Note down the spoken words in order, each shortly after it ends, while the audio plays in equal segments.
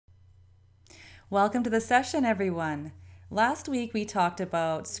Welcome to the session, everyone. Last week we talked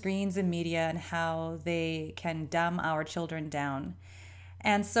about screens and media and how they can dumb our children down.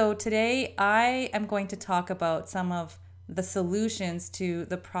 And so today I am going to talk about some of the solutions to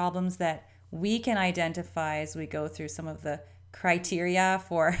the problems that we can identify as we go through some of the criteria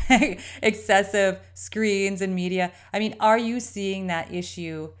for excessive screens and media. I mean, are you seeing that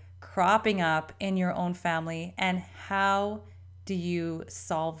issue cropping up in your own family, and how do you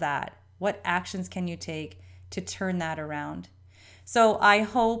solve that? What actions can you take to turn that around? So I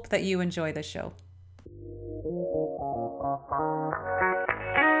hope that you enjoy the show.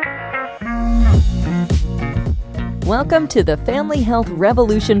 Welcome to the Family Health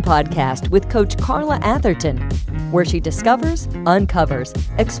Revolution podcast with Coach Carla Atherton, where she discovers, uncovers,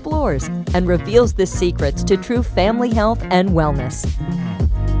 explores, and reveals the secrets to true family health and wellness.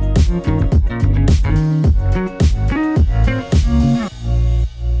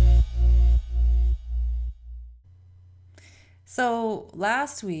 So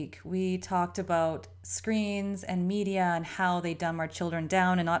last week we talked about screens and media and how they dumb our children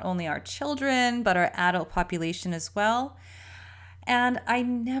down, and not only our children, but our adult population as well. And I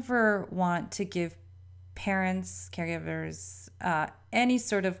never want to give parents, caregivers, any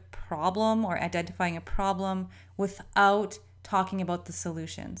sort of problem or identifying a problem without talking about the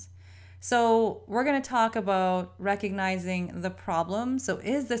solutions. So we're going to talk about recognizing the problem. So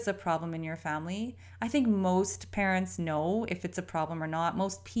is this a problem in your family? I think most parents know if it's a problem or not.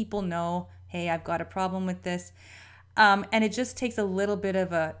 Most people know, hey, I've got a problem with this. And it just takes a little bit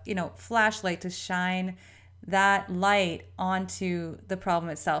of a, flashlight to shine that light onto the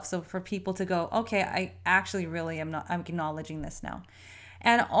problem itself. So for people to go, okay, I actually really I'm acknowledging this now.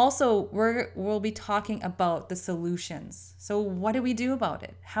 And also we'll be talking about the solutions. So what do we do about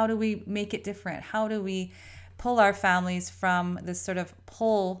it? How do we make it different? How do we pull our families from this sort of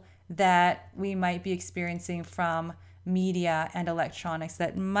pull that we might be experiencing from media and electronics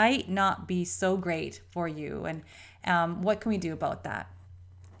that might not be so great for you? And what can we do about that?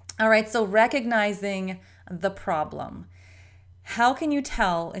 All right, so recognizing the problem. How can you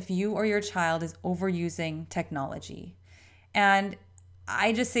tell if you or your child is overusing technology? And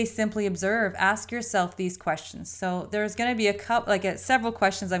I just say simply observe. Ask yourself these questions. So there's going to be several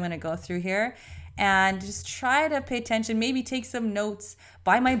questions I'm going to go through here, and just try to pay attention. Maybe take some notes.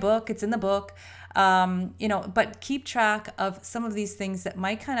 Buy my book. It's in the book. But keep track of some of these things that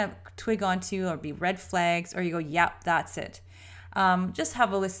might kind of twig onto or be red flags, or you go, yep, that's it. Just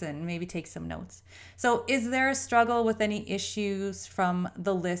have a listen, maybe take some notes. So is there a struggle with any issues from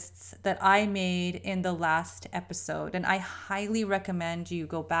the lists that I made in the last episode? And I highly recommend you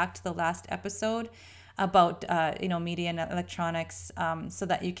go back to the last episode about media and electronics, so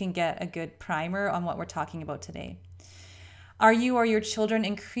that you can get a good primer on what we're talking about today. Are you or your children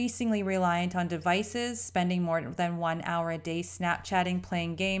increasingly reliant on devices, spending more than 1 hour a day Snapchatting,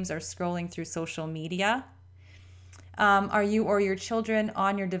 playing games, or scrolling through social media? Are you or your children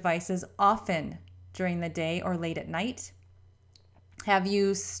on your devices often during the day or late at night? Have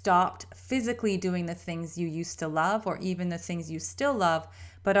you stopped physically doing the things you used to love, or even the things you still love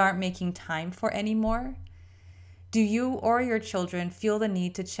but aren't making time for anymore? Do you or your children feel the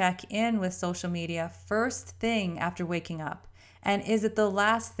need to check in with social media first thing after waking up? And is it the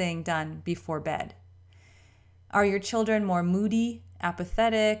last thing done before bed? Are your children more moody,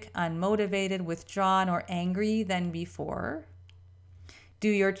 apathetic, unmotivated, withdrawn, or angry than before? Do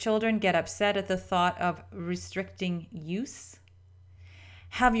your children get upset at the thought of restricting use?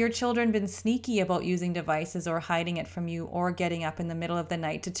 Have your children been sneaky about using devices, or hiding it from you, or getting up in the middle of the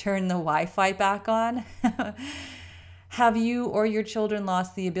night to turn the Wi-Fi back on? Have you or your children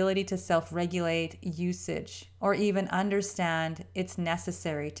lost the ability to self-regulate usage, or even understand it's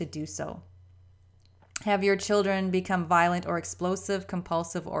necessary to do so? Have your children become violent or explosive,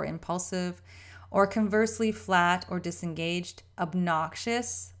 compulsive or impulsive, or conversely flat or disengaged,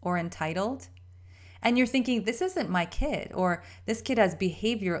 obnoxious or entitled? And you're thinking, this isn't my kid, or this kid has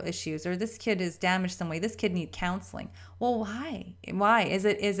behavioral issues, or this kid is damaged some way, this kid needs counseling. Well, why? Why? Is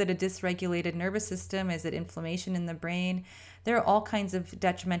it a dysregulated nervous system? Is it inflammation in the brain? There are all kinds of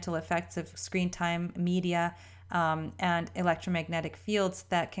detrimental effects of screen time, media, and electromagnetic fields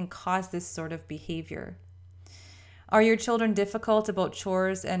that can cause this sort of behavior. Are your children difficult about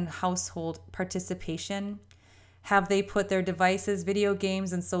chores and household participation? Have they put their devices, video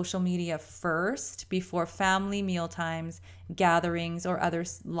games, and social media first before family meal times, gatherings, or other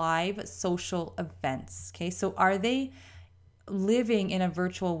live social events? Okay, so are they living in a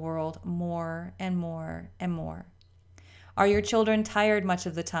virtual world more and more and more? Are your children tired much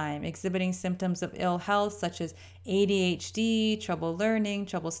of the time, exhibiting symptoms of ill health such as ADHD, trouble learning,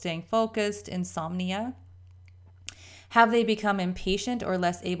 trouble staying focused, insomnia? Have they become impatient or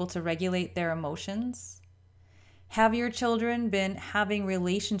less able to regulate their emotions? Have your children been having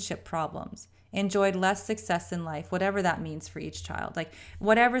relationship problems, enjoyed less success in life, whatever that means for each child? Like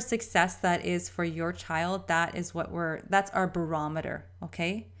whatever success that is for your child, that's our barometer,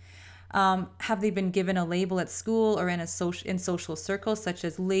 okay? Have they been given a label at school or in social circles such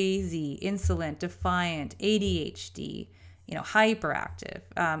as lazy, insolent, defiant, ADHD, hyperactive,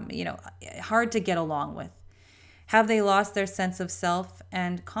 hard to get along with? Have they lost their sense of self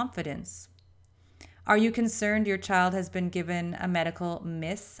and confidence? Are you concerned your child has been given a medical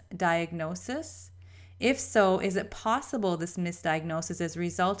misdiagnosis? If so, is it possible this misdiagnosis is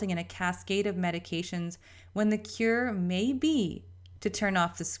resulting in a cascade of medications when the cure may be to turn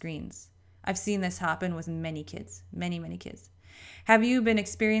off the screens? I've seen this happen with many kids, many kids. Have you been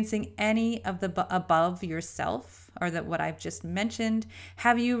experiencing any of the above yourself, or what I've just mentioned?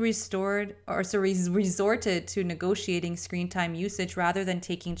 Have you resorted to negotiating screen time usage rather than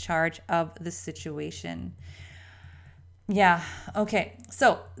taking charge of the situation? Yeah, okay.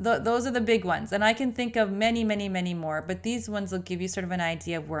 So those are the big ones. And I can think of many more, but these ones will give you sort of an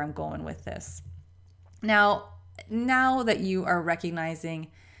idea of where I'm going with this. Now that you are recognizing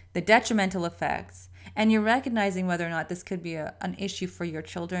the detrimental effects, and you're recognizing whether or not this could be an issue for your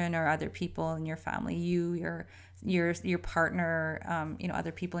children or other people in your family, your partner,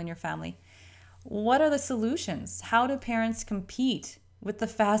 other people in your family. What are the solutions? How do parents compete with the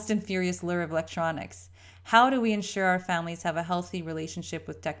fast and furious lure of electronics? How do we ensure our families have a healthy relationship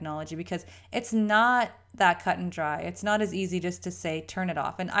with technology? Because it's not that cut and dry. It's not as easy just to say, turn it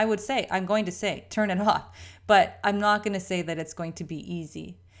off. And I'm going to say, turn it off. But I'm not going to say that it's going to be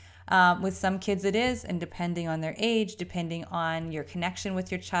easy. With some kids it is, and depending on their age, depending on your connection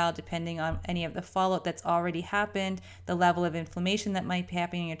with your child, depending on any of the fallout that's already happened, the level of inflammation that might be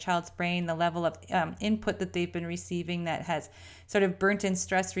happening in your child's brain, the level of input that they've been receiving that has sort of burnt in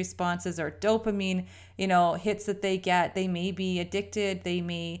stress responses or dopamine, hits that they get. They may be addicted. They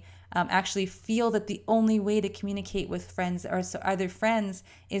may actually feel that the only way to communicate with friends or other friends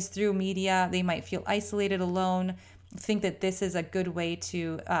is through media. They might feel isolated, alone, think that this is a good way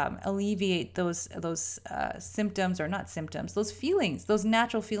to alleviate those symptoms, or not symptoms, those feelings, those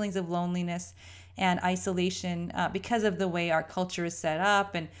natural feelings of loneliness and isolation because of the way our culture is set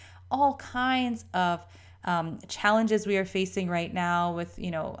up, and all kinds of challenges we are facing right now with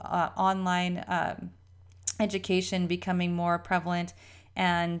online education becoming more prevalent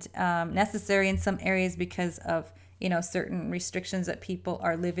and necessary in some areas because of certain restrictions that people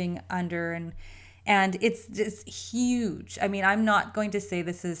are living under, and it's just huge. I mean, I'm not going to say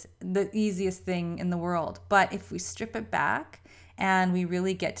this is the easiest thing in the world, but if we strip it back and we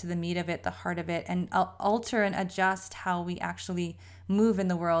really get to the meat of it, the heart of it, and alter and adjust how we actually move in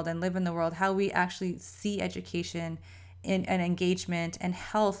the world and live in the world, how we actually see education and engagement and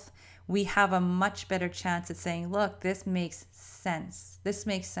health, we have a much better chance at saying, look, this makes sense. This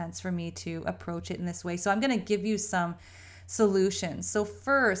makes sense for me to approach it in this way. So I'm going to give you some solutions. So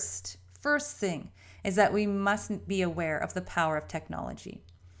first thing is that we mustn't be aware of the power of technology.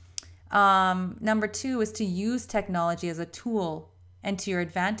 Number 2 is to use technology as a tool and to your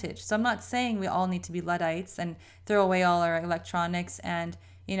advantage. So I'm not saying we all need to be Luddites and throw away all our electronics and,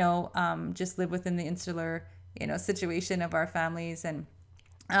 just live within the insular, situation of our families. And,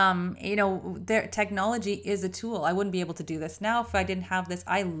 technology is a tool. I wouldn't be able to do this now if I didn't have this.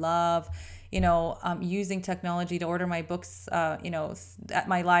 I love using technology to order my books, at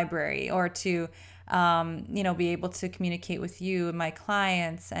my library, or to, be able to communicate with you and my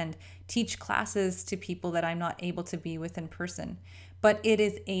clients and teach classes to people that I'm not able to be with in person. But it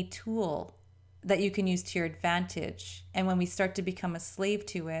is a tool that you can use to your advantage. And when we start to become a slave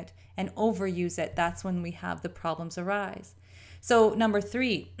to it and overuse it, that's when we have the problems arise. So number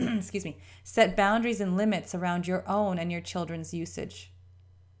 3, set boundaries and limits around your own and your children's usage.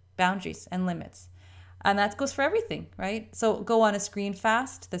 Boundaries and limits. And that goes for everything, right? So go on a screen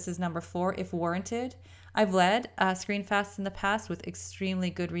fast. This is number 4, if warranted. I've led screen fasts in the past with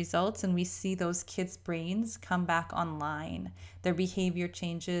extremely good results, and we see those kids' brains come back online. Their behavior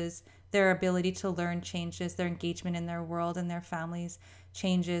changes, their ability to learn changes, their engagement in their world and their families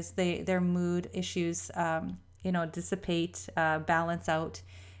changes, their mood issues dissipate, balance out.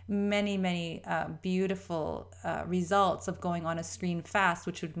 Many beautiful results of going on a screen fast,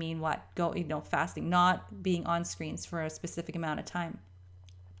 which would mean fasting, not being on screens for a specific amount of time.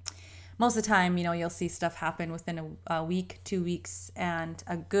 most of the time, you'll see stuff happen within a week, 2 weeks, and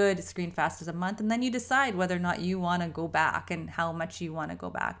a good screen fast is a month. And then you decide whether or not you want to go back and how much you want to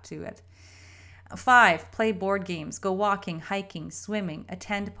go back to it. 5, play board games, go walking, hiking, swimming,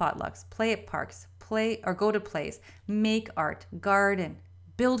 attend potlucks, play at parks, play or go to plays, make art, garden,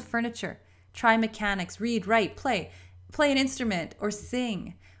 build furniture, try mechanics, read, write, play an instrument or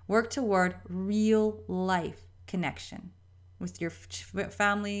sing. Work toward real life connection with your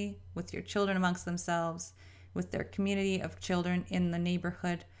family, with your children amongst themselves, with their community of children in the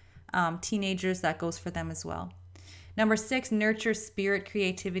neighborhood, teenagers, that goes for them as well. Number 6, nurture spirit,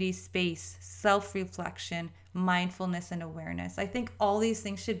 creativity, space, self-reflection, mindfulness, and awareness. I think all these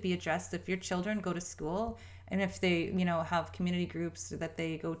things should be addressed if your children go to school and if they, have community groups that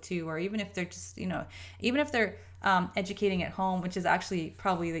they go to, or even if they're just, even if they're educating at home, which is actually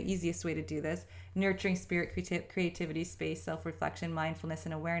probably the easiest way to do this. Nurturing spirit, creativity, space, self-reflection, mindfulness,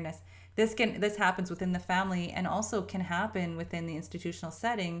 and awareness. This happens within the family and also can happen within the institutional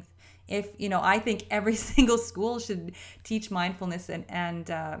settings. If I think every single school should teach mindfulness and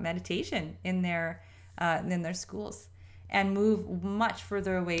meditation in their schools, and move much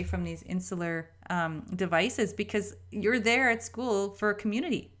further away from these insular devices, because you're there at school for a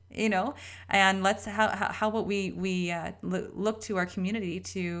community, and how about we look to our community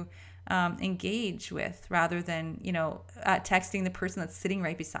to engage with, rather than texting the person that's sitting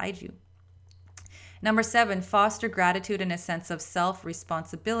right beside you. Number 7, foster gratitude and a sense of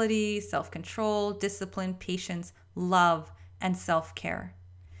self-responsibility, self-control, discipline, patience, love, and self-care.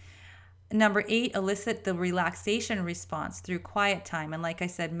 Number 8, elicit the relaxation response through quiet time. And like I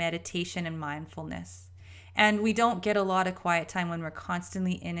said, meditation and mindfulness. And we don't get a lot of quiet time when we're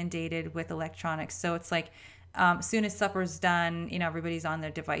constantly inundated with electronics. So it's like, as soon as supper's done, everybody's on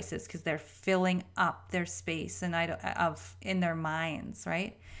their devices because they're filling up their space and in their minds,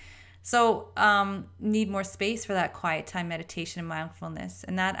 right? So need more space for that quiet time, meditation, and mindfulness.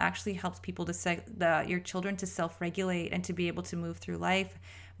 And that actually helps people your children to self-regulate and to be able to move through life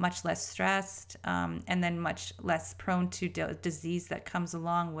much less stressed, and then much less prone to disease that comes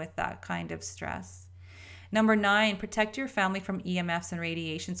along with that kind of stress. Number 9, protect your family from EMFs and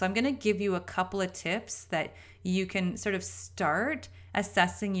radiation. So I'm going to give you a couple of tips that you can sort of start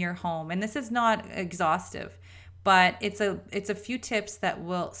assessing your home. And this is not exhaustive, but it's a few tips that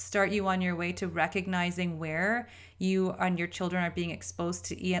will start you on your way to recognizing where you and your children are being exposed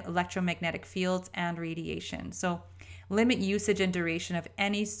to electromagnetic fields and radiation. So limit usage and duration of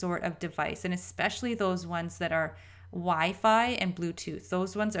any sort of device, and especially those ones that are Wi-Fi and Bluetooth.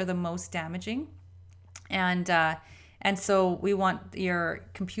 Those ones are the most damaging. And so we want your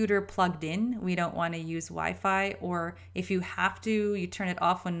computer plugged in. We don't want to use Wi-Fi, or if you have to, you turn it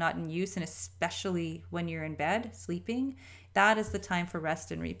off when not in use, and especially when you're in bed sleeping. That is the time for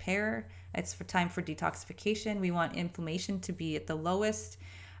rest and repair. It's for time for detoxification. We want inflammation to be at the lowest.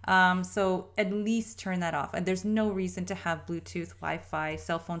 So at least turn that off. And there's no reason to have Bluetooth, Wi-Fi,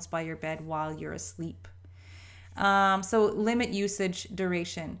 cell phones by your bed while you're asleep. So limit usage,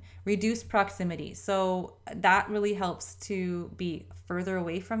 duration, reduce proximity. So that really helps to be further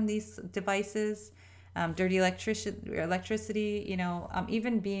away from these devices. Dirty electricity,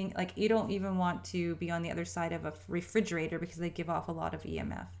 even being like, you don't even want to be on the other side of a refrigerator because they give off a lot of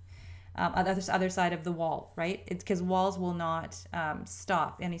EMF. Other side of the wall, right? It's because walls will not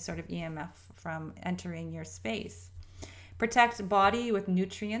stop any sort of EMF from entering your space. Protect body with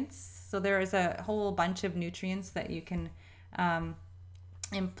nutrients. So there is a whole bunch of nutrients that you can,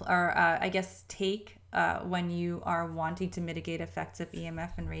 take when you are wanting to mitigate effects of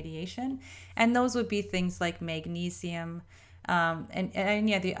EMF and radiation. And those would be things like magnesium, and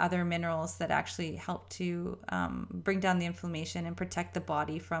any of the other minerals that actually help to bring down the inflammation and protect the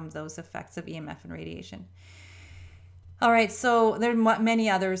body from those effects of EMF and radiation. All right, so there are many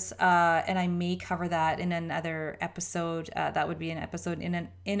others, and I may cover that in another episode. That would be an episode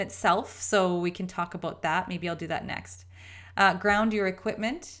in itself, so we can talk about that. Maybe I'll do that next. Ground your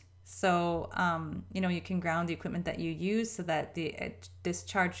equipment. So, you can ground the equipment that you use so that the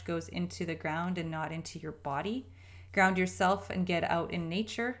discharge goes into the ground and not into your body. Ground yourself and get out in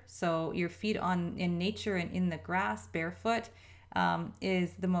nature. So your feet in nature and in the grass, barefoot,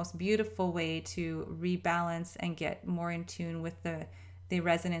 is the most beautiful way to rebalance and get more in tune with the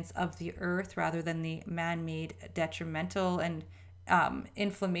resonance of the earth rather than the man-made detrimental and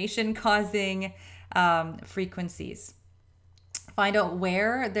inflammation causing frequencies. Find out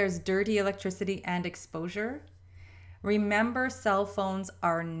where there's dirty electricity and exposure. Remember, cell phones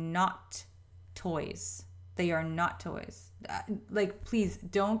are not toys. They are not toys. Please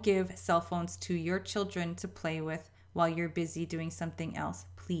don't give cell phones to your children to play with while you're busy doing something else.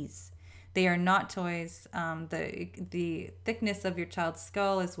 Please. They are not toys. The thickness of your child's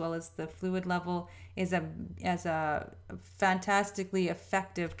skull, as well as the fluid level, is a fantastically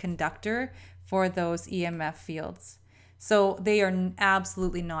effective conductor for those EMF fields. So they are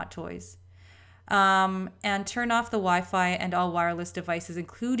absolutely not toys. And turn off the Wi-Fi and all wireless devices,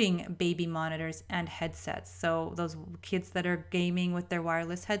 including baby monitors and headsets. So those kids that are gaming with their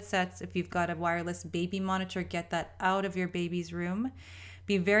wireless headsets, if you've got a wireless baby monitor, get that out of your baby's room.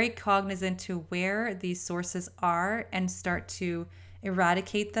 Be very cognizant to where these sources are and start to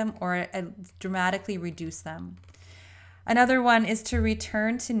eradicate them or dramatically reduce them. Another one is to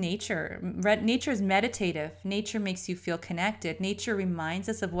return to nature. Nature is meditative. Nature makes you feel connected. Nature reminds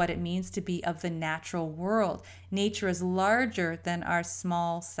us of what it means to be of the natural world. Nature is larger than our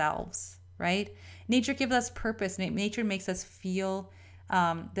small selves, right? Nature gives us purpose. Nature makes us feel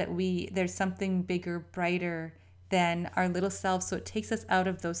that there's something bigger, brighter than our little selves. So it takes us out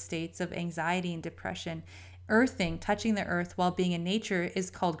of those states of anxiety and depression. Earthing, touching the earth while being in nature, is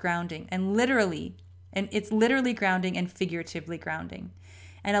called grounding. And it's literally grounding and figuratively grounding,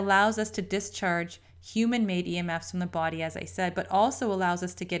 and allows us to discharge human-made EMFs from the body, as I said, but also allows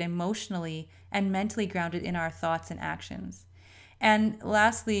us to get emotionally and mentally grounded in our thoughts and actions. And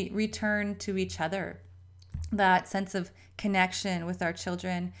lastly, return to each other. That sense of connection with our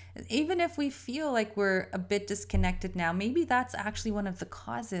children, even if we feel like we're a bit disconnected now, maybe that's actually one of the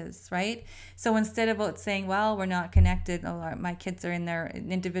causes, right? So instead of saying, well, we're not connected, my kids are in their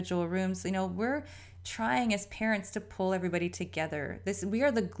individual rooms, we're trying as parents to pull everybody together. We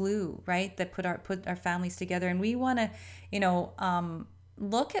are the glue, right, that put our families together. And we want to,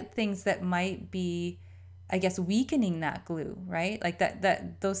 look at things that might be, I guess, weakening that glue, right? Like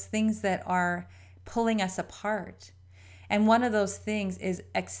that those things that are pulling us apart. And one of those things is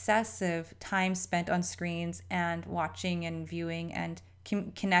excessive time spent on screens and watching and viewing and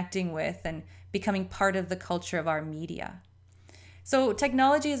connecting with and becoming part of the culture of our media. So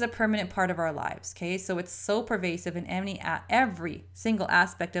technology is a permanent part of our lives, okay? So it's so pervasive in every single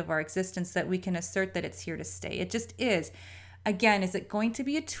aspect of our existence that we can assert that it's here to stay. It just is. Again, is it going to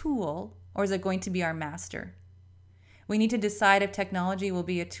be a tool or is it going to be our master? We need to decide if technology will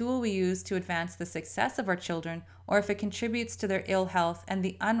be a tool we use to advance the success of our children or if it contributes to their ill health and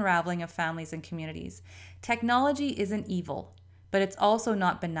the unraveling of families and communities. Technology isn't evil, but it's also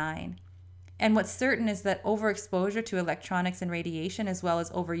not benign. And what's certain is that overexposure to electronics and radiation, as well as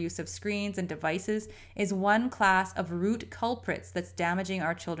overuse of screens and devices, is one class of root culprits that's damaging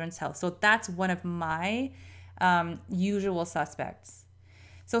our children's health. So that's one of my usual suspects.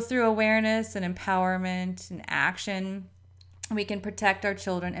 So through awareness and empowerment and action, we can protect our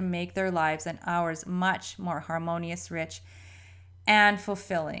children and make their lives and ours much more harmonious, rich, and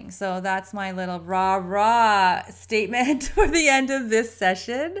fulfilling. So that's my little rah statement for the end of this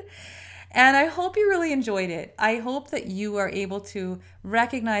session. And I hope you really enjoyed it. I hope that you are able to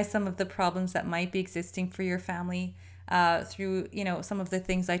recognize some of the problems that might be existing for your family through, some of the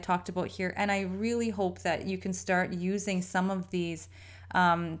things I talked about here. And I really hope that you can start using some of these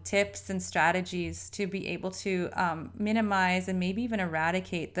tips and strategies to be able to minimize and maybe even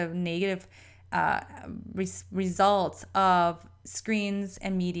eradicate the negative results of screens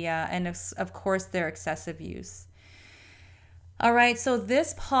and media and, of course, their excessive use. All right, so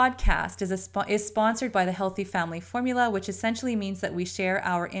this podcast is sponsored by the Healthy Family Formula, which essentially means that we share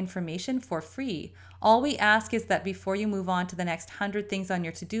our information for free. All we ask is that before you move on to the next 100 things on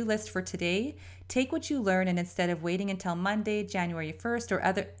your to-do list for today, take what you learn and instead of waiting until Monday, January 1st,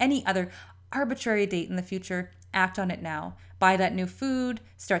 or any other arbitrary date in the future, act on it now. Buy that new food,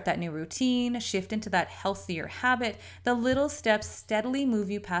 start that new routine, shift into that healthier habit. The little steps steadily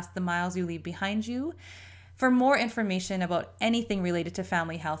move you past the miles you leave behind you. For more information about anything related to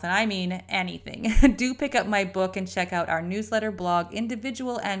family health, and I mean anything, do pick up my book and check out our newsletter, blog,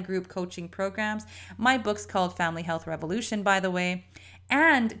 individual and group coaching programs. My book's called Family Health Revolution, by the way.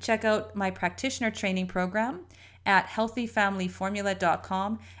 And check out my practitioner training program at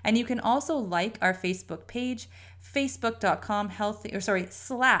healthyfamilyformula.com. And you can also like our Facebook page,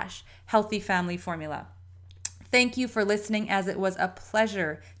 facebook.com/healthyfamilyformula. Thank you for listening, as it was a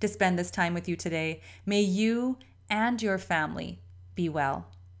pleasure to spend this time with you today. May you and your family be well.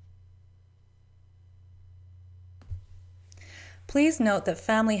 Please note that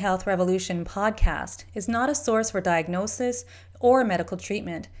Family Health Revolution podcast is not a source for diagnosis or medical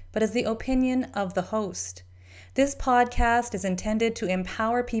treatment, but is the opinion of the host. This podcast is intended to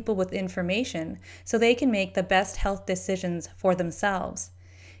empower people with information so they can make the best health decisions for themselves.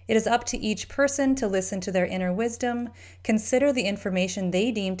 It is up to each person to listen to their inner wisdom, consider the information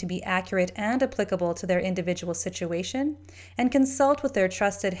they deem to be accurate and applicable to their individual situation, and consult with their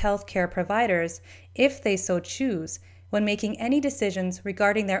trusted healthcare providers, if they so choose, when making any decisions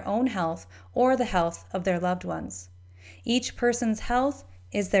regarding their own health or the health of their loved ones. Each person's health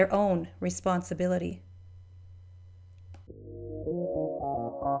is their own responsibility.